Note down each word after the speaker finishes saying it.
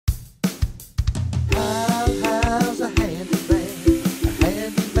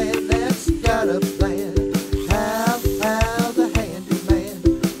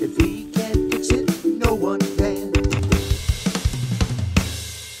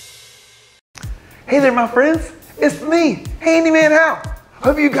Hey there, my friends. It's me, Handyman Hal.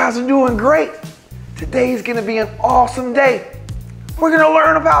 Hope you guys are doing great. Today's gonna be an awesome day. We're gonna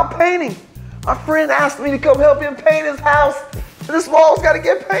learn about painting. My friend asked me to come help him paint his house. This wall's gotta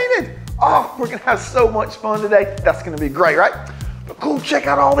get painted. Oh, we're gonna have so much fun today. That's gonna be great, right? But cool, check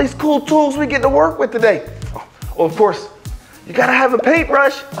out all these cool tools we get to work with today. Oh, well, of course, you gotta have a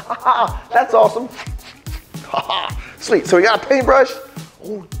paintbrush. That's awesome. Sweet, so we got a paintbrush.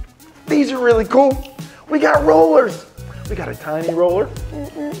 Oh, these are really cool. We got rollers. We got a tiny roller.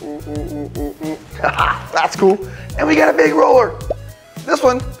 That's cool. And we got a big roller.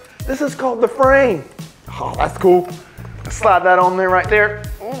 This is called the frame. Oh, that's cool. Slide that on there right there.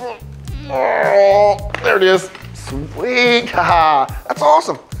 Oh, there it is. Sweet. That's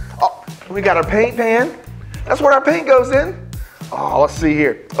awesome. Oh, we got our paint pan. That's where our paint goes in. Oh, let's see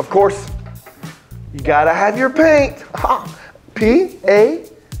here. Of course, you gotta have your paint. P-A-I-N-T.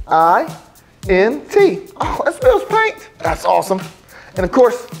 Oh, that spells paint. That's awesome. And of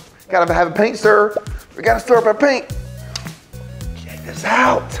course, gotta have a paint stirrer. We gotta stir up our paint. Check this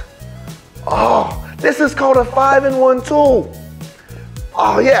out. Oh, this is called a 5-in-1 tool.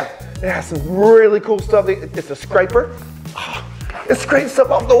 Oh yeah, it has some really cool stuff. It's a scraper. It scrapes stuff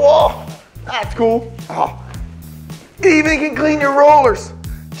off the wall. That's cool. Oh, it even can clean your rollers.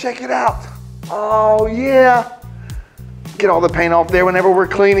 Check it out. Oh yeah. Get all the paint off there whenever we're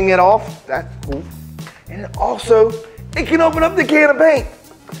cleaning it off. That's cool. And it can open up the can of paint.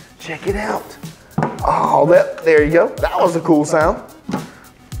 Check it out. Oh, there you go. That was a cool sound.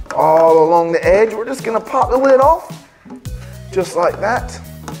 All along the edge, we're just gonna pop the lid off. Just like that.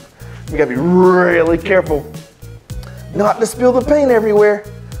 You gotta be really careful not to spill the paint everywhere.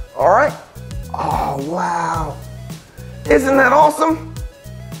 All right. Oh, wow. Isn't that awesome?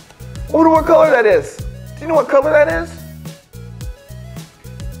 I wonder what color that is. Do you know what color that is?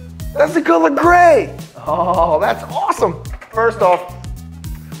 That's the color gray. Oh, that's awesome. First off,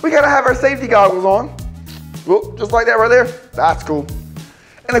 we gotta have our safety goggles on. Whoop, just like that right there. That's cool.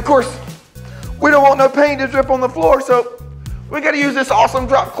 And of course, we don't want no paint to drip on the floor, so we gotta use this awesome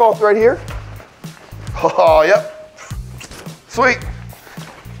drop cloth right here. Oh, yep. Sweet.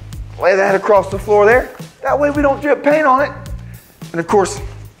 Lay that across the floor there. That way we don't drip paint on it. And of course,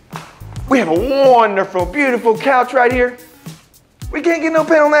 we have a wonderful, beautiful couch right here. We can't get no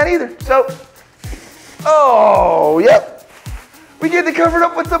paint on that either. So, oh, yep. We get to cover it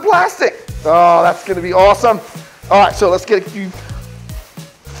up with the plastic. Oh, that's gonna be awesome. All right, so let's get a few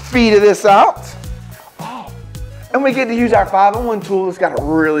feet of this out. Oh, and we get to use our 5-in-1 tool. It's got a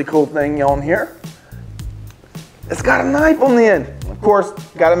really cool thing on here. It's got a knife on the end. Of course,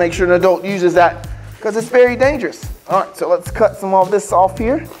 gotta make sure an adult uses that because it's very dangerous. All right, so let's cut some of this off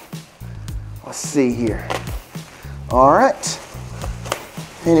here. Let's see here. All right.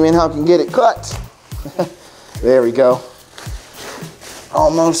 Handyman Hal can get it cut. There we go.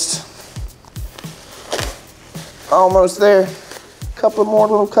 Almost there. Couple more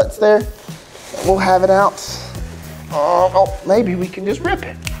little cuts there. We'll have it out. Oh, maybe we can just rip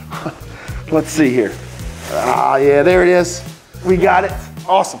it. Let's see here. Ah, yeah, there it is. We got it.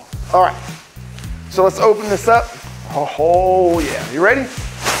 Awesome. All right. So let's open this up. Oh, yeah. You ready?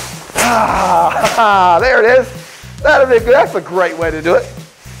 Ah, there it is. That'll be good. That's a great way to do it.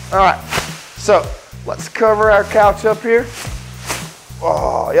 All right. So let's cover our couch up here.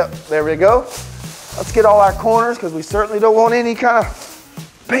 Oh, yep. There we go. Let's get all our corners because we certainly don't want any kind of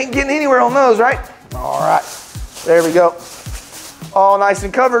paint getting anywhere on those, right? All right. There we go. All nice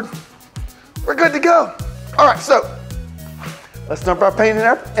and covered. We're good to go. All right. So let's dump our paint in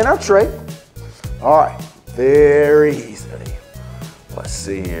our tray. All right. Very easily. Let's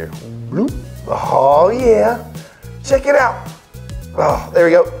see here. Oh, yeah. Check it out. Oh, there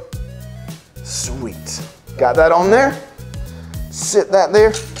we go. Sweet. Got that on there. Sit that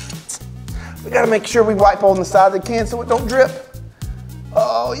there. We gotta make sure we wipe on the side of the can so it don't drip.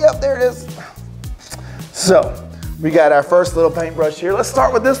 Oh, yep, there it is. So, we got our first little paintbrush here. Let's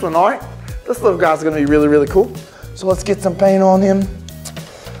start with this one, all right? This little guy's gonna be really, really cool. So let's get some paint on him.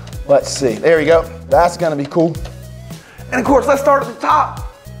 Let's see, there we go. That's gonna be cool. And of course, let's start at the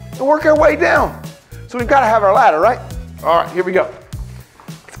top and work our way down. So we've gotta have our ladder, right? All right, here we go.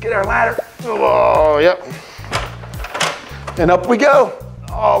 Let's get our ladder. Oh, yep. And up we go.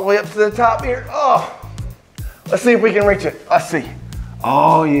 All the way up to the top here. Oh, let's see if we can reach it. Let's see.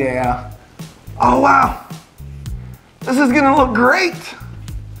 Oh, yeah. Oh, wow. This is gonna look great.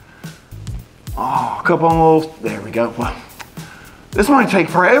 Oh, a couple of little, there we go. Well, this might take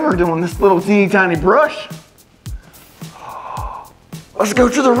forever doing this little teeny tiny brush. Let's go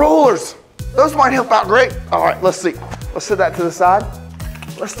to the rollers. Those might help out great. All right, let's see. Let's set that to the side.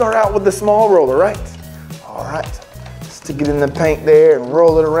 let's start out with the small roller, right? All right, stick it in the paint there and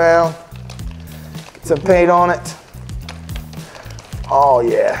roll it around. Get some paint on it. Oh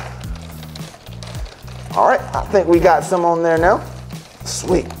yeah. All right, I think we got some on there now.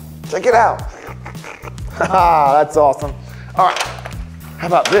 Sweet, check it out. That's awesome. All right, how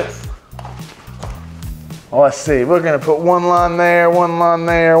about this? Well, let's see, we're gonna put one line there, one line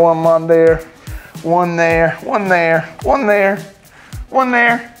there, one line there, one there, one there, one there, one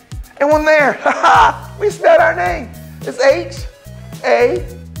there, and one there. We spelled our name. It's H-A-N-L.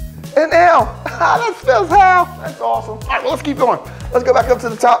 That spells Hal. That's awesome. All right, well, let's keep going. Let's go back up to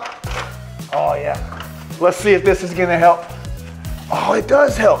the top. Oh yeah. Let's see if this is gonna help. Oh, it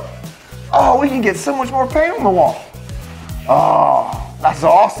does help. Oh, we can get so much more paint on the wall. Oh, that's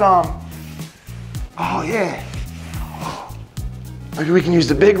awesome. Oh yeah. Maybe we can use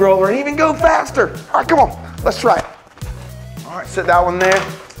the big roller and even go faster. All right, come on, let's try it. All right, set that one there.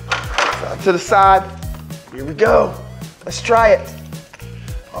 To the side. Here we go. Let's try it.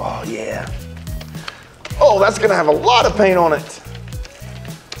 Oh yeah. Oh, that's gonna have a lot of paint on it.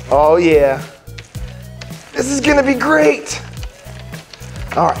 Oh yeah. This is gonna be great.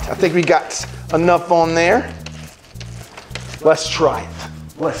 All right, I think we got enough on there. Let's try it.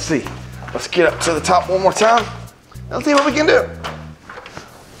 Let's see. Let's get up to the top one more time. Let's see what we can do.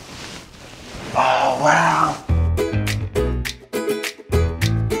 Oh, wow.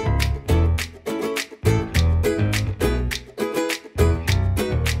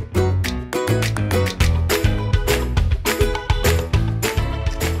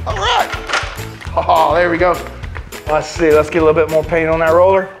 All right. Oh, there we go. Let's see, let's get a little bit more paint on that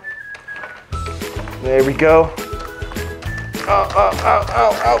roller. There we go.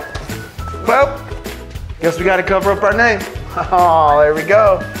 Oh. Well, guess we gotta cover up our name. Oh, there we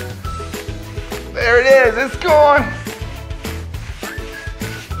go. There it is, it's gone.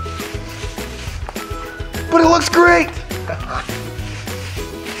 But it looks great.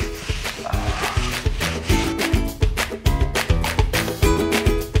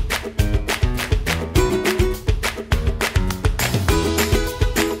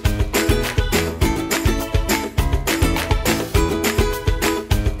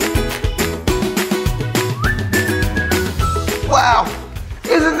 Wow,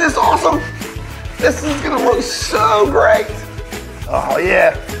 isn't this awesome? This is gonna look so great. Oh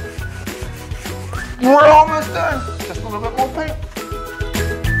yeah. We're almost done. Just a little bit more paint.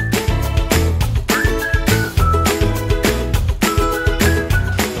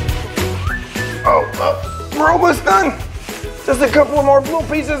 Oh, we're almost done. Just a couple of more blue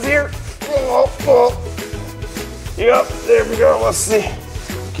pieces here. Oh. Yep, there we go. Let's see.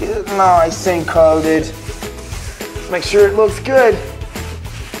 Get it nice and coated. Make sure it looks good.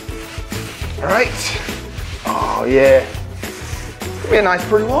 All right. Oh yeah. It's gonna be a nice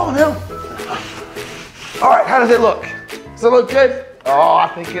pretty wall now. All right, how does it look? Does it look good? Oh, I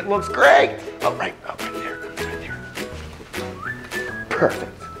think it looks great. Oh, right there.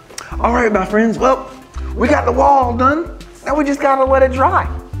 Perfect. All right, my friends. Well, we got the wall done. Now we just gotta let it dry.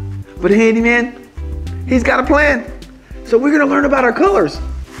 But Handyman, he's got a plan. So we're gonna learn about our colors.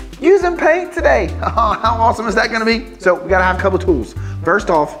 Using paint today. Oh, how awesome is that gonna be? So we gotta have a couple tools. First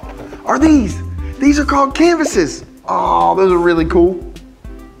off, are these. These are called canvases. Oh, those are really cool.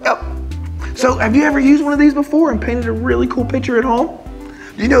 Yep. So have you ever used one of these before and painted a really cool picture at home?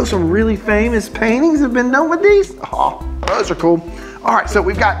 You know some really famous paintings have been done with these? Oh, those are cool. All right, so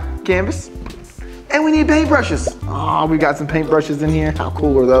we've got canvas and we need paintbrushes. Oh, we got some paintbrushes in here. How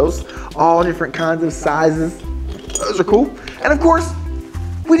cool are those? All different kinds of sizes. Those are cool. And of course,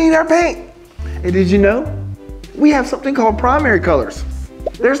 we need our paint. And did you know? We have something called primary colors.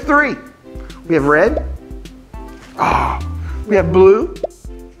 There's 3. We have red, we have blue,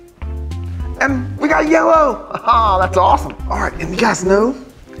 and we got yellow. Oh, that's awesome. All right, and you guys know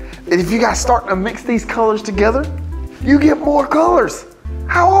that if you guys start to mix these colors together, you get more colors.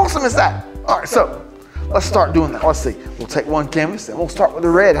 How awesome is that? All right, so let's start doing that. Let's see. We'll take one canvas and we'll start with the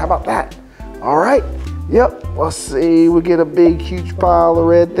red. How about that? All right. Yep. Let's see. We'll get a big, huge pile of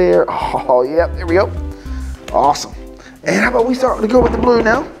red there. Oh, yep. There we go. Awesome. And how about we start to go with the blue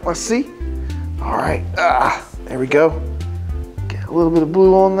now? Let's see. All right. There we go. Get a little bit of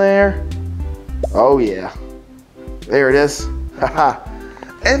blue on there. Oh, yeah. There it is.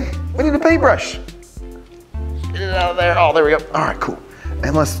 And we need a paintbrush. Get it out of there. Oh, there we go. All right, cool.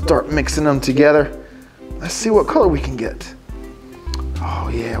 And let's start mixing them together. Let's see what color we can get. Oh,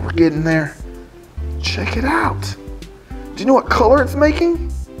 yeah, we're getting there. Check it out. Do you know what color it's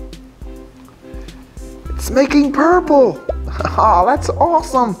making? It's making purple. Oh, that's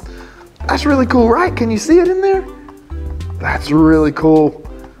awesome. That's really cool, right? Can you see it in there? That's really cool.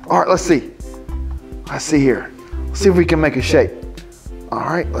 All right, let's see. Let's see here. Let's see if we can make a shape. All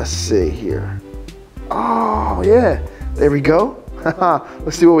right, let's see here. Oh, yeah. There we go.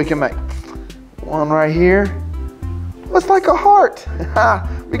 Let's see what we can make. One right here. Looks like a heart.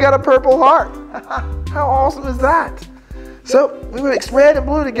 We got a purple heart. How awesome is that? So we mix red and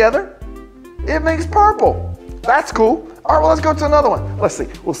blue together. It makes purple. That's cool. All right, well, let's go to another one. Let's see.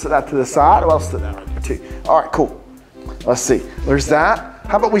 We'll set that to the side. Well, I'll set that right there too. All right, cool. Let's see. There's that.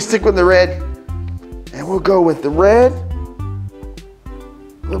 How about we stick with the red? And we'll go with the red.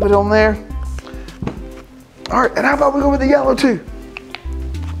 A little bit on there. All right, and how about we go with the yellow too?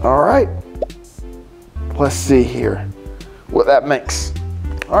 All right. Let's see here what that makes.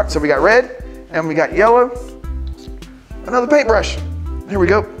 All right, so we got red and we got yellow. Another paintbrush. Here we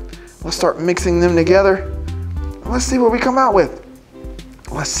go. Let's start mixing them together. Let's see what we come out with.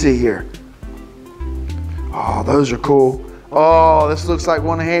 Let's see here. Oh, those are cool. Oh, this looks like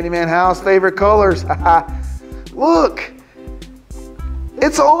one of Handyman Hal's favorite colors. Look,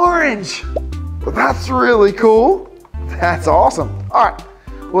 it's orange. That's really cool. That's awesome. All right,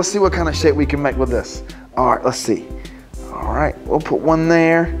 let's see what kind of shape we can make with this. All right, let's see. All right, we'll put one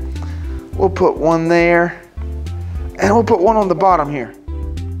there. We'll put one there. And we'll put one on the bottom here.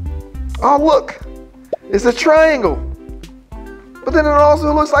 Oh, look, it's a triangle. But then it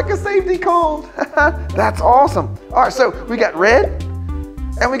also looks like a safety cone. That's awesome. All right, so we got red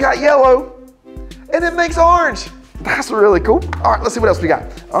and we got yellow and it makes orange. That's really cool. All right, let's see what else we got.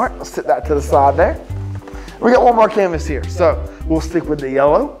 All right, let's set that to the side there. We got one more canvas here. So we'll stick with the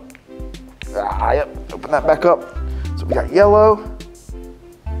yellow. Yep, open that back up. So we got yellow.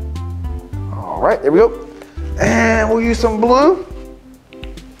 All right, there we go. And we'll use some blue.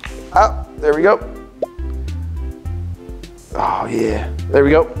 Oh, there we go. Oh yeah, there we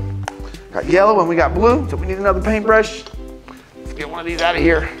go. Got yellow and we got blue, so we need another paintbrush. Let's get one of these out of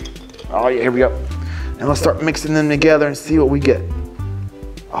here. Oh yeah, here we go. And let's start mixing them together and see what we get.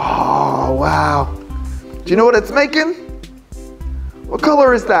 Oh, wow. Do you know what it's making? What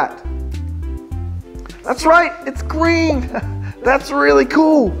color is that? That's right, it's green. That's really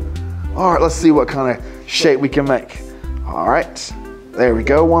cool. All right, let's see what kind of shape we can make. All right, there we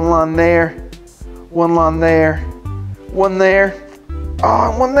go. One line there, one line there, one there, oh,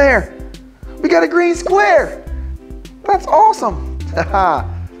 and one there. We got a green square. That's awesome.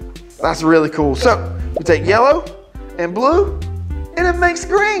 That's really cool. So we take yellow and blue and it makes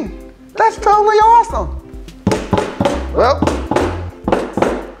green. That's totally awesome. Well,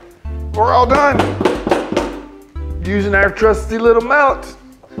 we're all done. Using our trusty little mallet.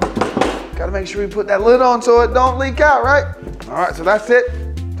 Gotta make sure we put that lid on so it don't leak out, right? All right, so that's it.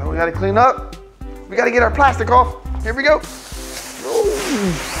 So we gotta clean up. We gotta get our plastic off. Here we go.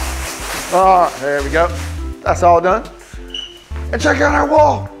 Oh, there we go. That's all done. And check out our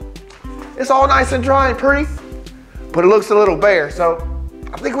wall. It's all nice and dry and pretty, but it looks a little bare, so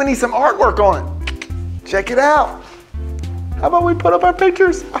I think we need some artwork on it. Check it out. How about we put up our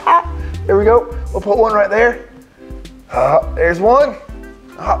pictures? Here we go. We'll put one right there. There's one.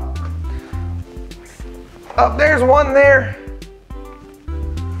 There's one there.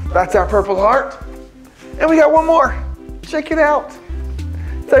 That's our purple heart. And we got one more. Check it out.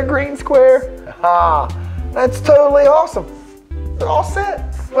 It's a green square. That's totally awesome. They're all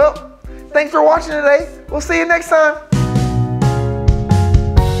set. Well, thanks for watching today. We'll see you next time.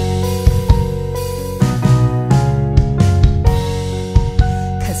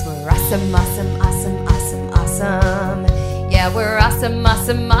 Cause we're awesome, awesome, awesome, awesome, awesome. Yeah, we're awesome,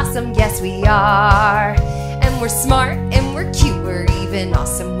 awesome, awesome. Yes, we are. And we're smart and we're cute. We're even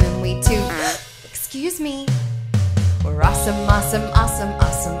awesome when we toot. Excuse me. We're awesome, awesome, awesome,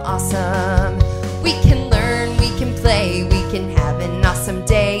 awesome, awesome. We can learn, we can play, we can have an awesome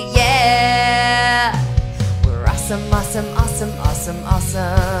day, yeah. We're awesome, awesome, awesome, awesome,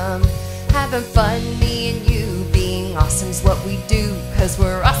 awesome. Having fun, me and you, being awesome's what we do, cause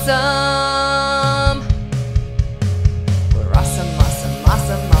we're awesome. We're awesome, awesome,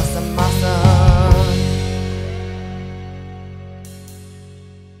 awesome, awesome, awesome.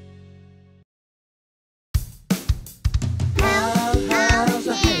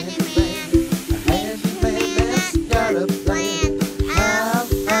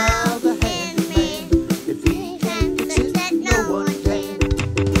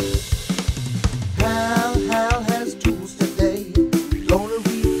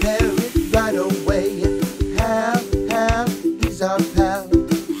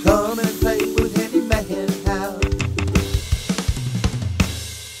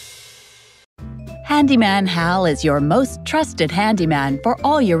 Handyman Hal is your most trusted handyman for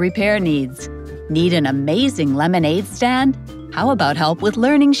all your repair needs. Need an amazing lemonade stand? How about help with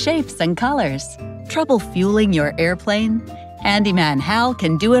learning shapes and colors? Trouble fueling your airplane? Handyman Hal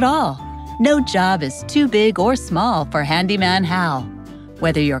can do it all. No job is too big or small for Handyman Hal.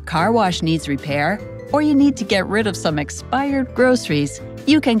 Whether your car wash needs repair or you need to get rid of some expired groceries,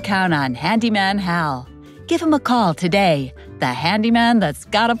 you can count on Handyman Hal. Give him a call today. The handyman that's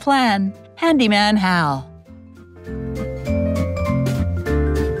got a plan. Handyman Hal.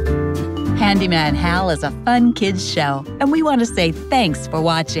 Handyman Hal is a fun kids show, and we want to say thanks for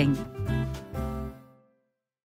watching.